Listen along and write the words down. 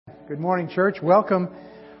Good morning, church. Welcome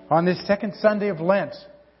on this second Sunday of Lent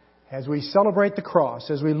as we celebrate the cross,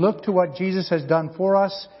 as we look to what Jesus has done for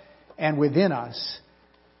us and within us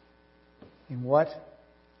in what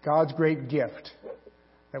God's great gift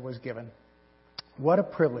that was given. What a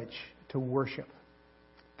privilege to worship.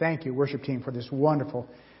 Thank you, worship team, for this wonderful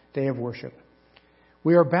day of worship.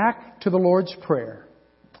 We are back to the Lord's Prayer.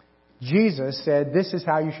 Jesus said, this is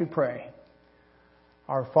how you should pray.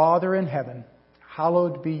 Our Father in heaven,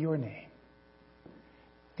 hallowed be your name.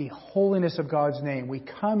 The holiness of God's name. We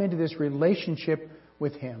come into this relationship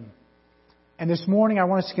with Him. And this morning I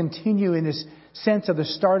want us to continue in this sense of the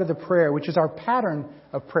start of the prayer, which is our pattern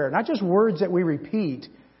of prayer. Not just words that we repeat,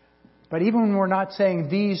 but even when we're not saying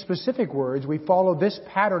these specific words, we follow this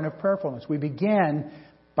pattern of prayerfulness. We begin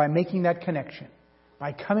by making that connection,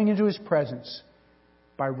 by coming into His presence,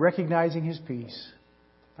 by recognizing His peace,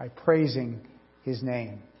 by praising His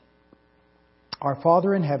name. Our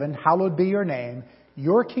Father in heaven, hallowed be your name.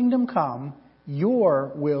 Your kingdom come,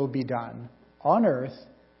 your will be done on earth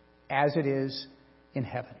as it is in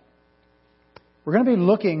heaven. We're going to be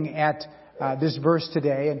looking at this verse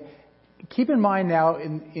today. And keep in mind now,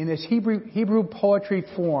 in this Hebrew poetry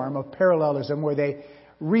form of parallelism where they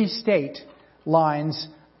restate lines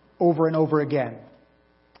over and over again.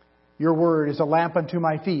 Your word is a lamp unto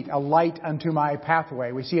my feet, a light unto my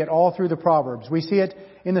pathway. We see it all through the Proverbs. We see it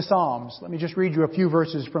in the Psalms. Let me just read you a few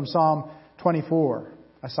verses from Psalm 24,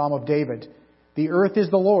 a Psalm of David. The earth is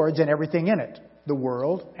the Lord's and everything in it, the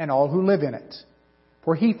world and all who live in it.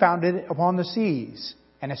 For He founded it upon the seas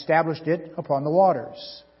and established it upon the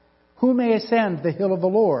waters. Who may ascend the hill of the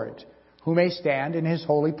Lord? Who may stand in His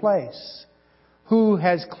holy place? Who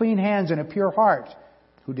has clean hands and a pure heart?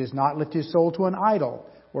 Who does not lift his soul to an idol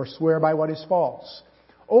or swear by what is false?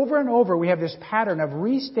 Over and over we have this pattern of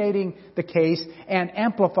restating the case and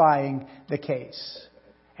amplifying the case.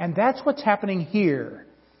 And that's what's happening here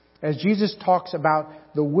as Jesus talks about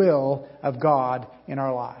the will of God in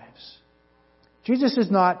our lives. Jesus is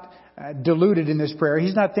not deluded in this prayer.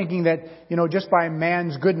 He's not thinking that, just by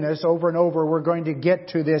man's goodness over and over we're going to get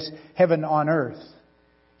to this heaven on earth.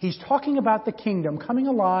 He's talking about the kingdom coming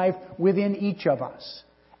alive within each of us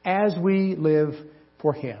as we live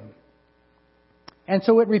for Him. And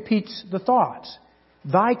so it repeats the thoughts.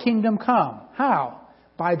 Thy kingdom come. How?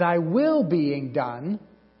 By Thy will being done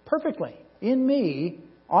perfectly in me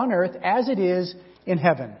on earth as it is in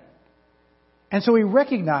heaven. And so we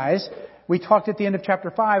recognize, we talked at the end of chapter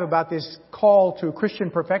 5 about this call to Christian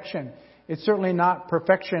perfection. It's certainly not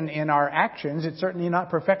perfection in our actions. It's certainly not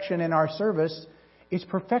perfection in our service. It's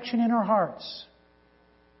perfection in our hearts.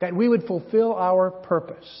 That we would fulfill our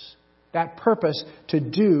purpose. That purpose to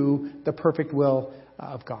do the perfect will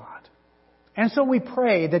of God. And so we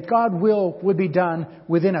pray that God's will would be done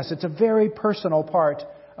within us. It's a very personal part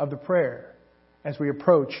of the prayer as we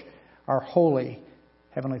approach our holy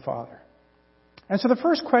Heavenly Father. And so the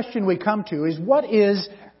first question we come to is, what is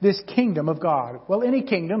this kingdom of God? Well, any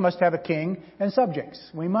kingdom must have a king and subjects.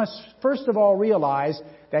 We must first of all realize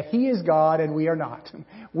that He is God and we are not.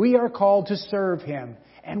 We are called to serve Him,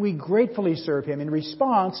 and we gratefully serve Him in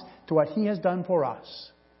response to what He has done for us.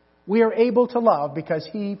 We are able to love because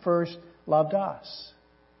He first loved us.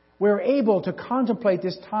 We're able to contemplate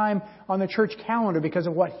this time on the church calendar because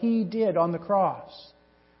of what He did on the cross.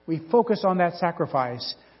 We focus on that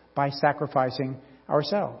sacrifice by sacrificing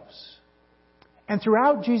ourselves. And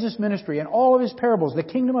throughout Jesus' ministry and all of His parables, the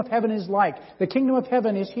kingdom of heaven is like, the kingdom of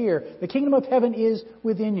heaven is here, the kingdom of heaven is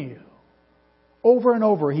within you. Over and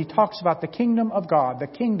over He talks about the kingdom of God, the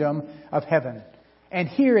kingdom of heaven. And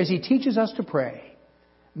here as He teaches us to pray,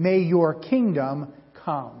 may your kingdom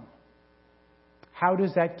come. How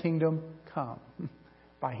does that kingdom come?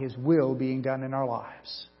 By His will being done in our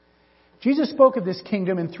lives. Jesus spoke of this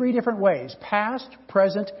kingdom in 3 different ways: past,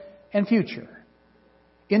 present, and future.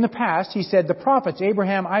 In the past, He said the prophets,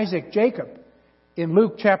 Abraham, Isaac, Jacob. In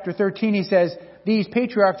Luke chapter 13, He says these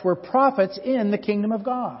patriarchs were prophets in the kingdom of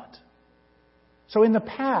God. So in the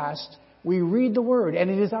past, we read the Word, and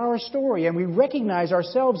it is our story, and we recognize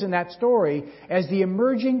ourselves in that story as the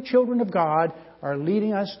emerging children of God are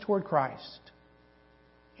leading us toward Christ.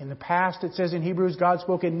 In the past, it says in Hebrews, God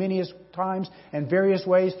spoke in many times and various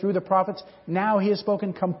ways through the prophets. Now He has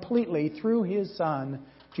spoken completely through His Son,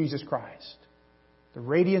 Jesus Christ. The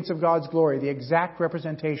radiance of God's glory, the exact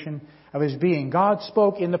representation of His being. God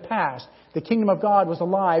spoke in the past. The kingdom of God was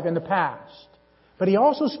alive in the past. But He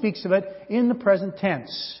also speaks of it in the present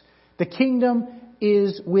tense. The kingdom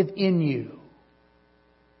is within you.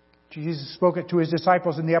 Jesus spoke it to His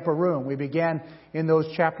disciples in the upper room. We began in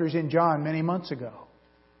those chapters in John many months ago.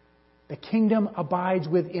 The kingdom abides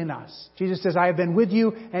within us. Jesus says, I have been with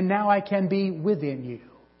you, and now I can be within you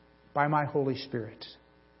by my Holy Spirit.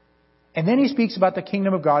 And then he speaks about the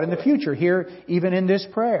kingdom of God in the future, here even in this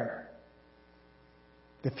prayer.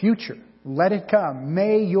 The future. Let it come.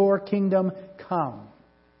 May your kingdom come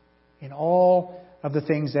in all of the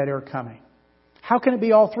things that are coming. How can it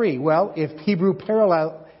be all three? Well, if Hebrew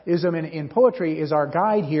parallelism in poetry is our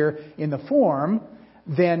guide here in the form,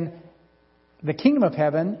 then the kingdom of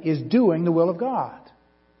heaven is doing the will of God.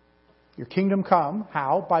 Your kingdom come.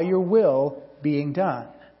 How? By your will being done.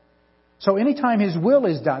 So anytime His will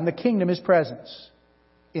is done, the kingdom is present.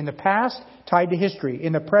 In the past, tied to history.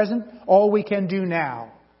 In the present, all we can do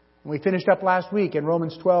now. We finished up last week in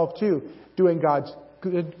Romans 12:2, doing God's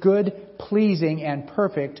good, pleasing, and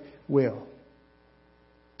perfect will.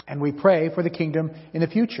 And we pray for the kingdom in the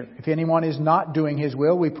future. If anyone is not doing His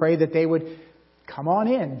will, we pray that they would come on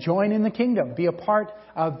in, join in the kingdom, be a part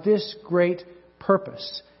of this great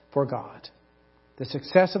purpose for God. The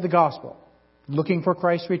success of the gospel, looking for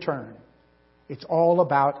Christ's return. It's all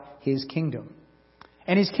about His kingdom.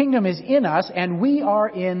 And His kingdom is in us, and we are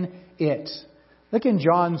in it. Look in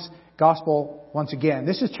John's Gospel once again.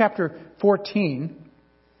 This is chapter 14.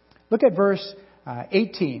 Look at verse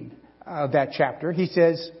 18 of that chapter. He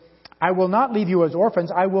says, I will not leave you as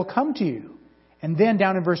orphans, I will come to you. And then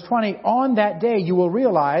down in verse 20, on that day you will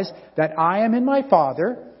realize that I am in my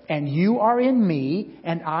Father, and you are in me,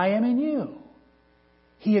 and I am in you.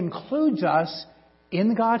 He includes us in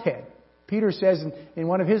the Godhead. Peter says in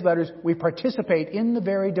one of his letters, we participate in the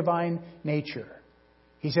very divine nature.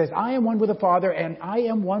 He says, I am one with the Father, and I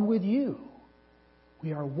am one with you.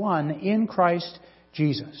 We are one in Christ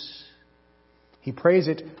Jesus. He prays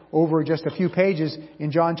it over just a few pages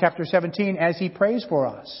in John chapter 17 as He prays for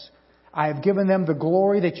us. I have given them the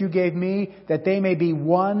glory that you gave me, that they may be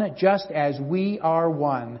one just as we are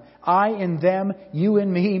one. I in them, you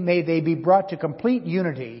in me, may they be brought to complete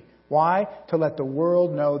unity. Why? To let the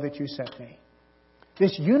world know that you sent me.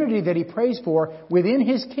 This unity that He prays for within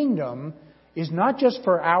His kingdom is not just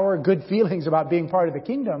for our good feelings about being part of the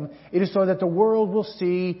kingdom. It is so that the world will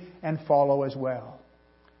see and follow as well.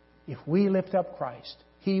 If we lift up Christ,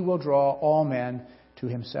 He will draw all men to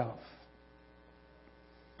Himself.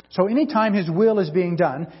 So anytime His will is being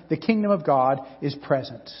done, the kingdom of God is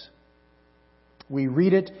present. We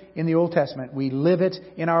read it in the Old Testament. We live it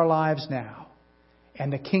in our lives now.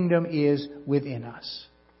 And the kingdom is within us.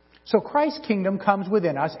 So Christ's kingdom comes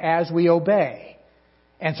within us as we obey.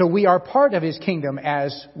 And so we are part of His kingdom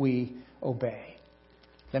as we obey.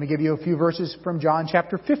 Let me give you a few verses from John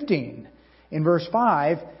chapter 15. In verse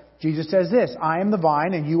 5, Jesus says this, I am the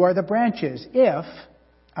vine and you are the branches. If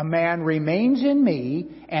a man remains in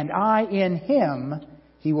me and I in him,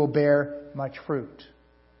 he will bear much fruit.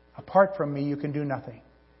 Apart from me, you can do nothing.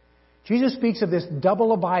 Jesus speaks of this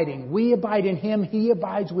double abiding. We abide in Him, He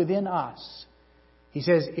abides within us. He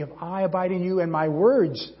says, if I abide in you and my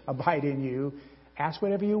words abide in you, ask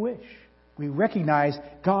whatever you wish. We recognize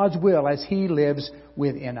God's will as He lives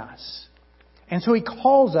within us. And so He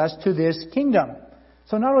calls us to this kingdom.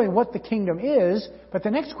 So not only what the kingdom is, but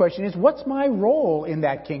the next question is, what's my role in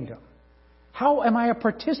that kingdom? How am I a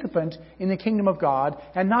participant in the kingdom of God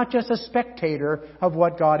and not just a spectator of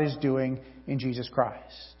what God is doing in Jesus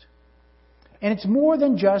Christ? And it's more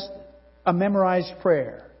than just a memorized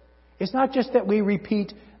prayer. It's not just that we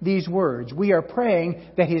repeat these words. We are praying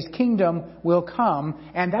that His kingdom will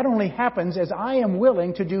come, and that only happens as I am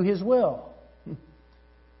willing to do His will.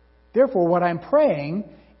 Therefore, what I'm praying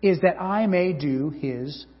is that I may do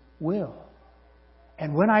His will.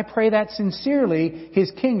 And when I pray that sincerely,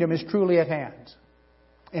 His kingdom is truly at hand.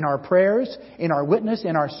 In our prayers, in our witness,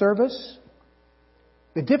 in our service.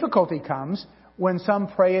 The difficulty comes when some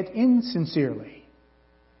pray it insincerely.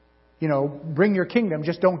 Bring your kingdom,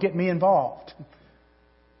 just don't get me involved.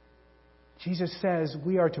 Jesus says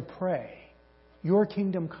we are to pray, your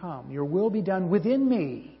kingdom come, your will be done within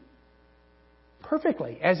me,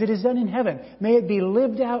 perfectly, as it is done in heaven. May it be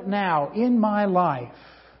lived out now in my life.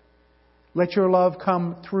 Let your love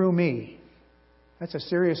come through me. That's a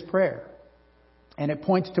serious prayer. And it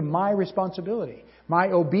points to my responsibility, my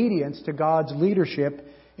obedience to God's leadership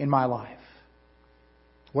in my life.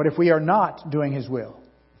 What if we are not doing His will?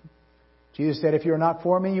 Jesus said, if you are not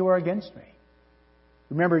for me, you are against me.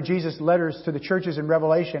 Remember Jesus' letters to the churches in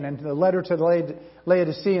Revelation and the letter to the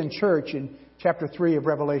Laodicean church in chapter 3 of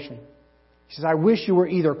Revelation. He says, I wish you were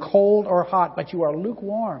either cold or hot, but you are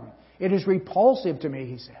lukewarm. It is repulsive to me,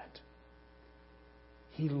 He said.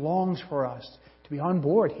 He longs for us to be on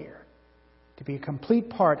board here, to be a complete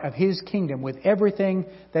part of His kingdom with everything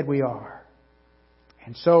that we are.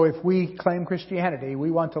 And so if we claim Christianity,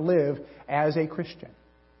 we want to live as a Christian.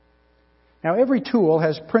 Now, every tool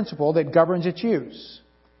has principle that governs its use.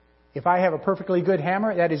 If I have a perfectly good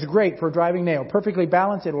hammer, that is great for driving nail. Perfectly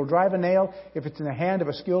balanced, it will drive a nail if it's in the hand of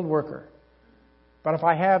a skilled worker. But if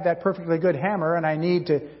I have that perfectly good hammer and I need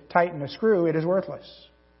to tighten a screw, it is worthless.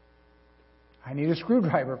 I need a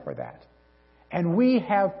screwdriver for that. And we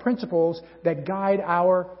have principles that guide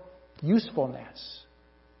our usefulness.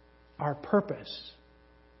 Our purpose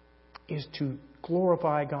is to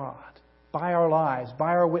glorify God by our lives,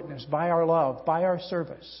 by our witness, by our love, by our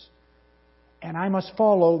service. And I must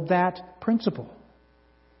follow that principle.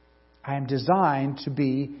 I am designed to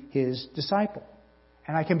be His disciple.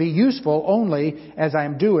 And I can be useful only as I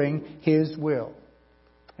am doing His will.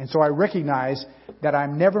 And so I recognize that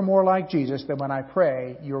I'm never more like Jesus than when I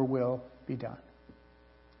pray, your will be done.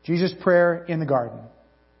 Jesus' prayer in the garden.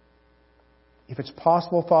 If it's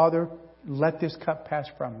possible, Father, let this cup pass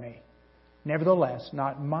from me. Nevertheless,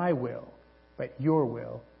 not my will, but your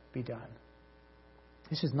will be done.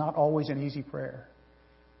 This is not always an easy prayer.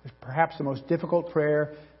 It's perhaps the most difficult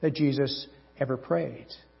prayer that Jesus ever prayed.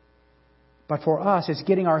 But for us, it's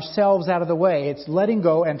getting ourselves out of the way. It's letting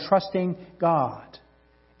go and trusting God.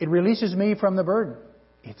 It releases me from the burden.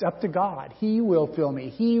 It's up to God. He will fill me.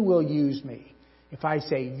 He will use me. If I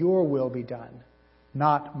say, your will be done,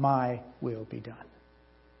 not my will be done.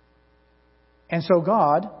 And so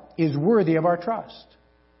God is worthy of our trust.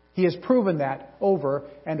 He has proven that over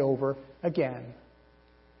and over again.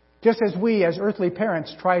 Just as we, as earthly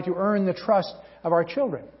parents, try to earn the trust of our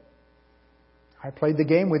children. I played the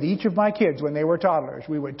game with each of my kids when they were toddlers.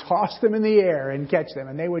 We would toss them in the air and catch them.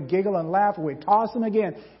 And they would giggle and laugh. And we'd toss them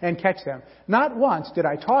again and catch them. Not once did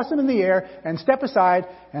I toss them in the air and step aside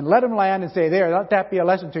and let them land and say, there, let that be a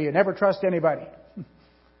lesson to you. Never trust anybody.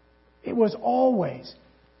 It was always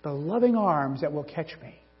the loving arms that will catch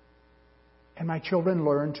me. And my children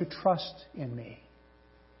learn to trust in me.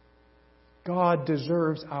 God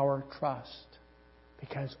deserves our trust.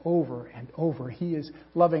 Because over and over, His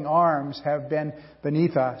loving arms have been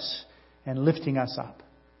beneath us and lifting us up.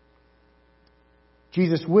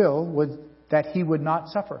 Jesus' will was that He would not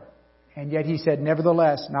suffer. And yet He said,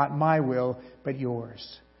 nevertheless, not my will, but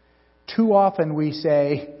yours. Too often we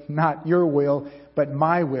say, not your will, but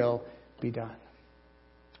my will be done.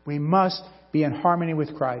 We must be in harmony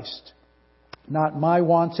with Christ. Not my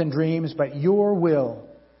wants and dreams, but your will.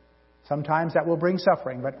 Sometimes that will bring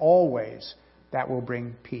suffering, but always that will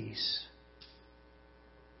bring peace.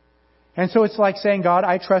 And so it's like saying, God,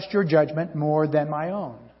 I trust your judgment more than my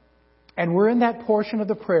own. And we're in that portion of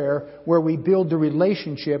the prayer where we build the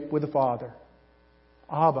relationship with the Father.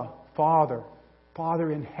 Abba, Father,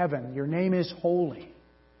 Father in heaven, your name is holy.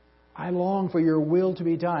 I long for your will to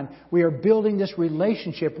be done. We are building this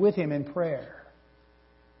relationship with Him in prayer.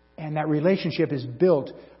 And that relationship is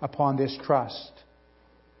built upon this trust.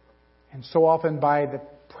 And so often by the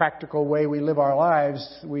practical way we live our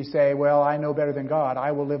lives, we say, well, I know better than God.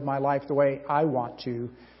 I will live my life the way I want to.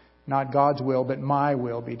 Not God's will, but my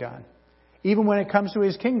will be done. Even when it comes to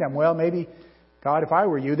His kingdom, well, maybe, God, if I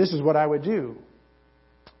were you, this is what I would do.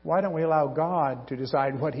 Why don't we allow God to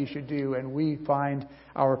decide what He should do and we find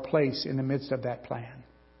our place in the midst of that plan?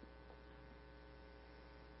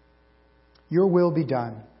 Your will be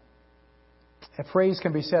done. That phrase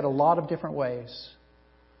can be said a lot of different ways.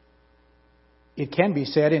 It can be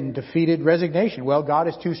said in defeated resignation. Well, God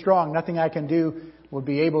is too strong. Nothing I can do will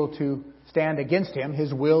be able to stand against Him.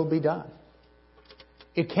 His will be done.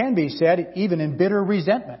 It can be said even in bitter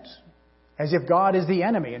resentment, as if God is the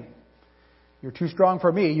enemy and you're too strong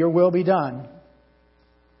for me. Your will be done.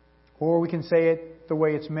 Or we can say it the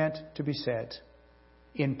way it's meant to be said,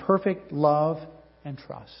 in perfect love and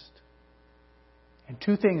trust. And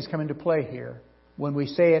two things come into play here when we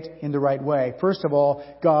say it in the right way. First of all,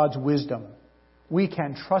 God's wisdom. We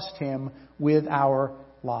can trust Him with our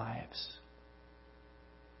lives.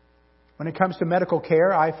 When it comes to medical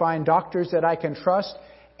care, I find doctors that I can trust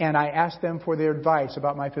and I ask them for their advice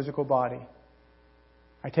about my physical body.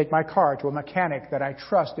 I take my car to a mechanic that I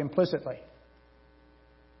trust implicitly.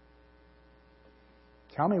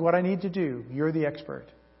 Tell me what I need to do. You're the expert.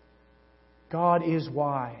 God is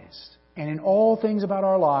wise. And in all things about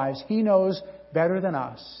our lives, He knows better than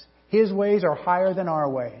us. His ways are higher than our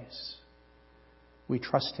ways. We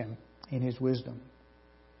trust Him in His wisdom.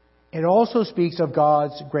 It also speaks of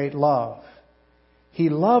God's great love. He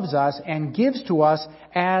loves us and gives to us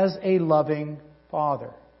as a loving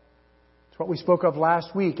Father. It's what we spoke of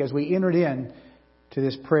last week as we entered in to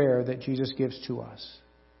this prayer that Jesus gives to us.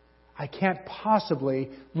 I can't possibly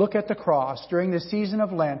look at the cross during the season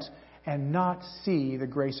of Lent and not see the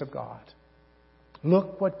grace of God.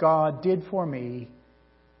 Look what God did for me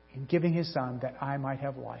in giving His Son that I might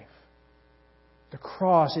have life. The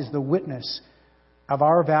cross is the witness of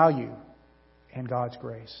our value and God's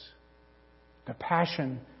grace. The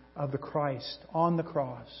passion of the Christ on the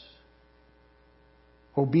cross.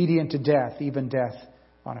 Obedient to death, even death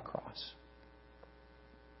on a cross.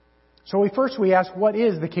 So first we ask, what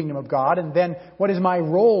is the kingdom of God? And then, what is my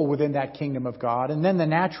role within that kingdom of God? And then the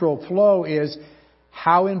natural flow is,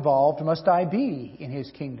 how involved must I be in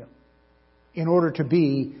His kingdom in order to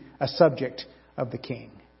be a subject of the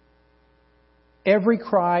King? Every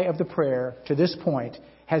cry of the prayer to this point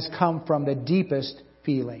has come from the deepest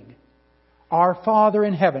feeling. Our Father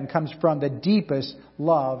in heaven comes from the deepest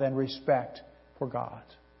love and respect for God.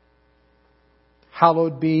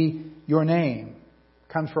 Hallowed be your name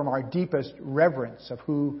comes from our deepest reverence of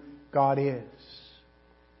who God is.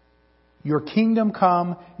 Your kingdom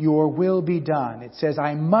come, your will be done. It says,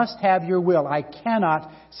 I must have your will. I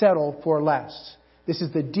cannot settle for less. This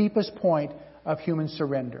is the deepest point of human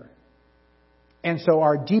surrender. And so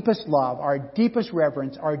our deepest love, our deepest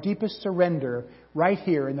reverence, our deepest surrender, right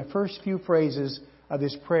here in the first few phrases of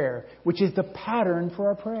this prayer, which is the pattern for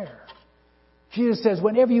our prayer. Jesus says,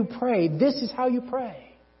 whenever you pray, this is how you pray.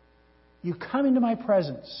 You come into my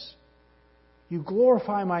presence. You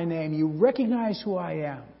glorify my name. You recognize who I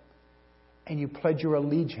am. And you pledge your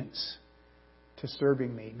allegiance to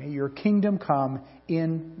serving me. May your kingdom come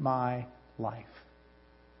in my life.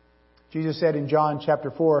 Jesus said in John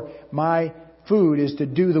chapter 4, my food is to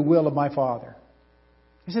do the will of my Father.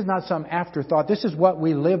 This is not some afterthought. This is what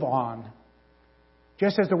we live on.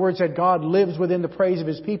 Just as the Word said, God lives within the praise of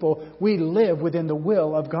His people, we live within the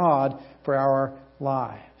will of God for our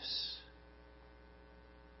lives.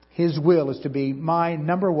 His will is to be my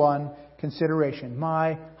number one consideration,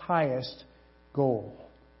 my highest goal.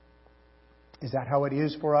 Is that how it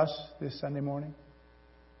is for us this Sunday morning?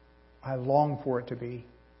 I long for it to be.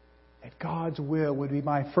 That God's will would be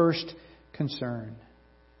my first concern.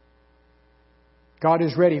 God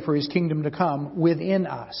is ready for His kingdom to come within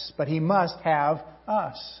us, but He must have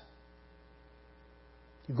us.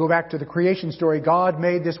 You go back to the creation story, God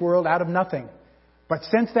made this world out of nothing. But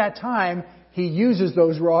since that time, He uses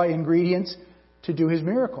those raw ingredients to do His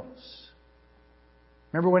miracles.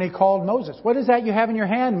 Remember when He called Moses? What is that you have in your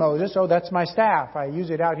hand, Moses? Oh, that's my staff. I use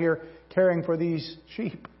it out here caring for these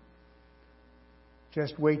sheep.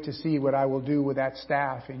 Just wait to see what I will do with that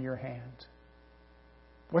staff in your hand.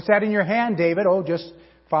 What's that in your hand, David? Oh, just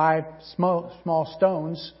 5 small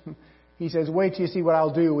stones. He says, wait till you see what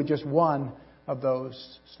I'll do with just one of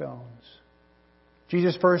those stones.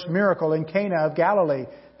 Jesus' first miracle in Cana of Galilee,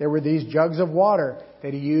 there were these jugs of water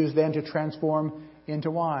that He used then to transform into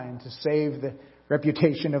wine, to save the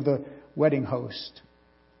reputation of the wedding host.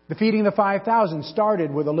 The feeding of the 5,000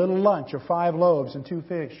 started with a little lunch of 5 loaves and 2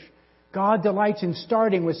 fish. God delights in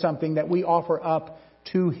starting with something that we offer up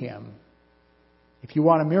to Him. If you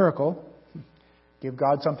want a miracle, give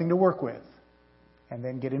God something to work with and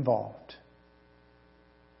then get involved.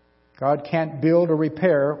 God can't build or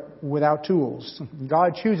repair without tools.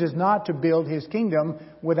 God chooses not to build His kingdom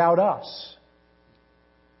without us.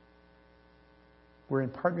 We're in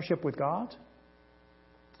partnership with God?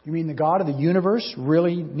 You mean the God of the universe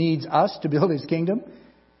really needs us to build His kingdom?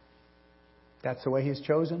 That's the way He's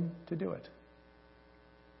chosen to do it.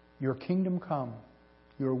 Your kingdom come.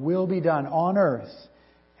 Your will be done on earth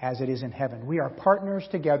as it is in heaven. We are partners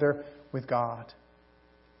together with God.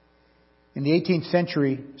 In the 18th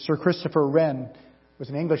century, Sir Christopher Wren was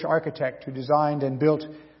an English architect who designed and built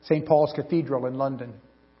St. Paul's Cathedral in London.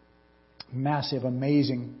 Massive,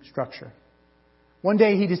 amazing structure. One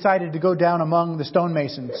day he decided to go down among the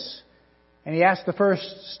stonemasons. And he asked the first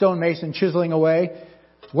stonemason chiseling away,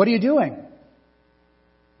 "What are you doing?"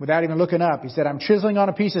 Without even looking up, he said, "I'm chiseling on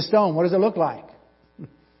a piece of stone. What does it look like?"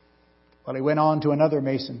 Well, he went on to another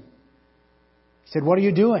mason. He said, "What are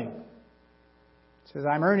you doing?" He says,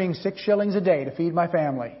 "I'm earning 6 shillings a day to feed my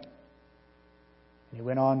family." And he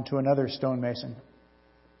went on to another stonemason.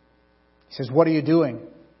 He says, "What are you doing?"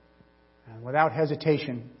 And without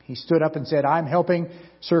hesitation, he stood up and said, "I'm helping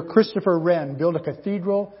Sir Christopher Wren build a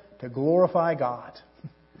cathedral to glorify God,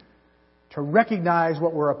 to recognize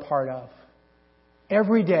what we're a part of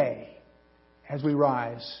every day as we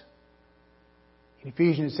rise." In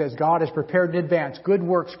Ephesians it says, God has prepared in advance good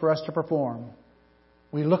works for us to perform.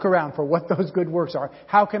 We look around for what those good works are.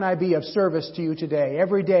 How can I be of service to you today?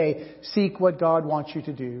 Every day, seek what God wants you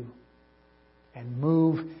to do and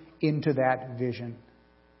move into that vision.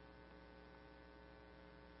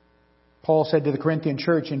 Paul said to the Corinthian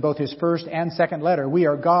church in both his first and second letter, we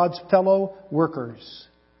are God's fellow workers.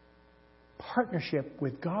 Partnership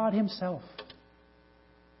with God Himself.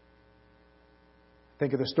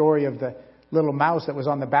 Think of the story of the little mouse that was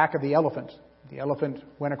on the back of the elephant. The elephant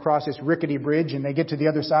went across this rickety bridge, and they get to the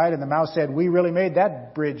other side, and the mouse said, "We really made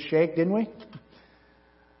that bridge shake, didn't we?"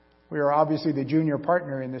 We are obviously the junior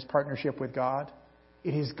partner in this partnership with God.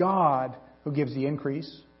 It is God who gives the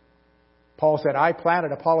increase. Paul said, "I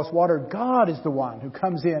planted, Apollos watered." God is the one who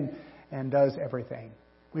comes in and does everything.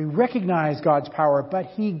 We recognize God's power, but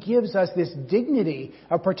He gives us this dignity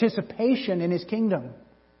of participation in His kingdom.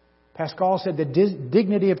 Pascal said the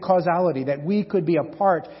dignity of causality, that we could be a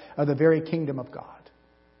part of the very kingdom of God.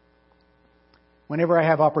 Whenever I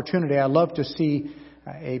have opportunity, I love to see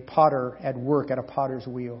a potter at work at a potter's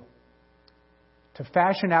wheel. To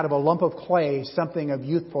fashion out of a lump of clay something of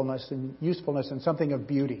youthfulness and usefulness and something of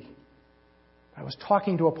beauty. I was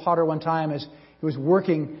talking to a potter one time as he was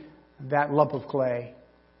working that lump of clay.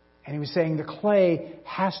 And he was saying the clay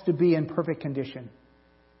has to be in perfect condition.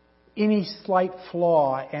 Any slight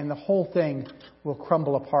flaw and the whole thing will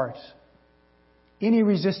crumble apart. Any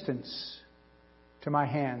resistance to my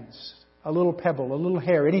hands, a little pebble, a little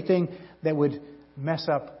hair, anything that would mess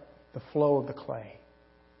up the flow of the clay.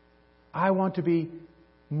 I want to be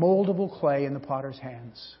moldable clay in the potter's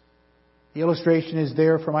hands. The illustration is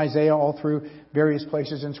there from Isaiah all through various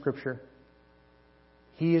places in Scripture.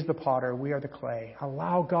 He is the potter, we are the clay.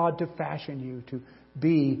 Allow God to fashion you to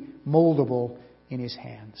be moldable in His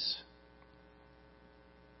hands.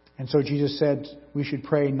 And so Jesus said we should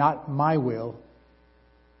pray, "Not my will,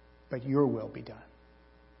 but your will be done."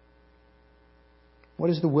 What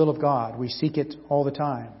is the will of God? We seek it all the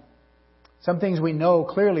time. Some things we know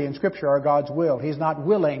clearly in Scripture are God's will. He is not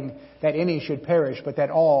willing that any should perish, but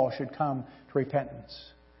that all should come to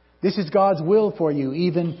repentance. This is God's will for you,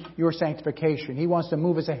 even your sanctification. He wants to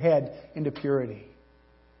move us ahead into purity.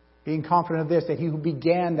 Being confident of this, that He who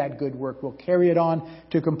began that good work will carry it on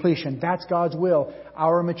to completion. That's God's will.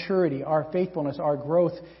 Our maturity, our faithfulness, our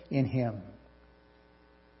growth in Him.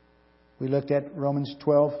 We looked at Romans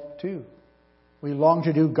 12:2. We long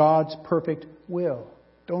to do God's perfect will.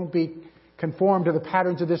 Don't be conformed to the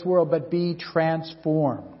patterns of this world, but be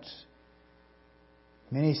transformed.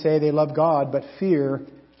 Many say they love God, but fear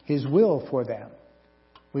His will for them.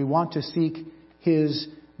 We want to seek His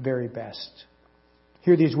very best.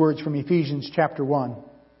 Hear these words from Ephesians chapter 1.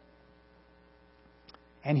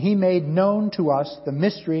 "And He made known to us the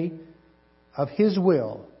mystery of His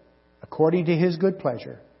will, according to His good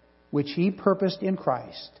pleasure, which He purposed in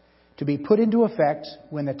Christ, to be put into effect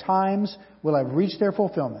when the times will have reached their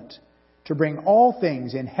fulfillment, to bring all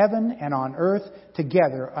things in heaven and on earth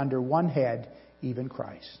together under one head, even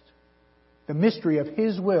Christ." The mystery of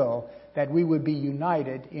His will, that we would be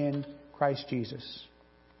united in Christ Jesus.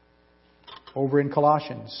 Over in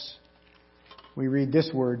Colossians, we read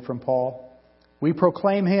this word from Paul. "We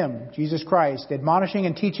proclaim Him, Jesus Christ, admonishing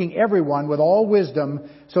and teaching everyone with all wisdom,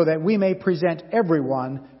 so that we may present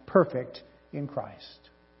everyone perfect in Christ."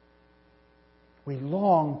 We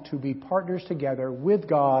long to be partners together with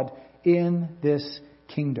God in this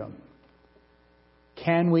kingdom.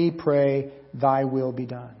 Can we pray, "Thy will be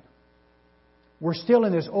done"? We're still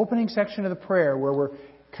in this opening section of the prayer where we're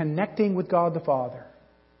connecting with God the Father.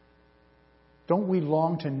 Don't we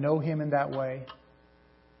long to know Him in that way?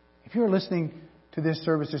 If you're listening to this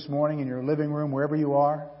service this morning in your living room, wherever you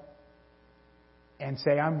are, and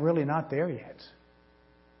say, "I'm really not there yet,"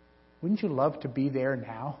 wouldn't you love to be there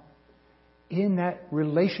now? In that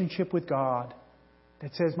relationship with God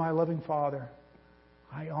that says, "My loving Father,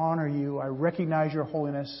 I honor you. I recognize your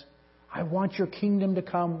holiness. I want your kingdom to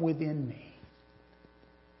come within me."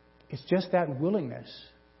 It's just that willingness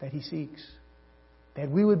that He seeks. That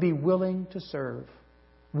we would be willing to serve,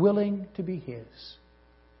 willing to be His.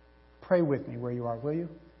 Pray with me where you are, will you?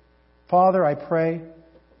 Father, I pray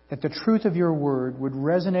that the truth of your word would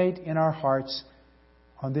resonate in our hearts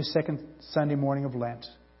on this second Sunday morning of Lent.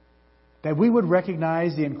 That we would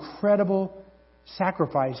recognize the incredible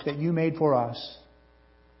sacrifice that you made for us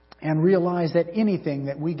and realize that anything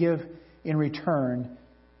that we give in return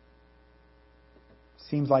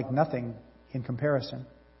seems like nothing in comparison.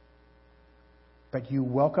 But you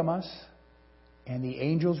welcome us, and the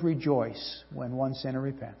angels rejoice when one sinner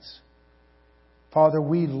repents. Father,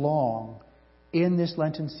 we long in this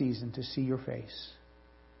Lenten season to see your face,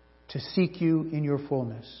 to seek you in your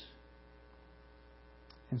fullness.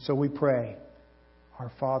 And so we pray, "Our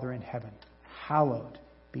Father in heaven, hallowed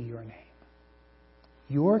be your name.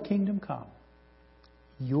 Your kingdom come,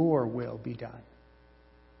 your will be done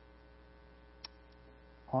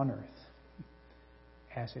on earth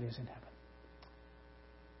as it is in heaven."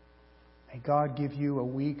 May God give you a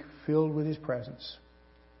week filled with His presence.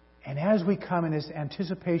 And as we come in this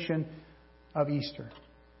anticipation of Easter,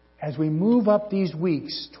 as we move up these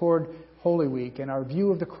weeks toward Holy Week and our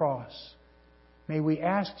view of the cross, may we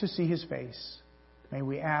ask to see His face. May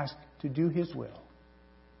we ask to do His will.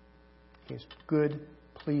 His good,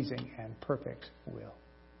 pleasing, and perfect will.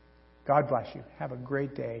 God bless you. Have a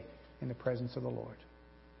great day in the presence of the Lord.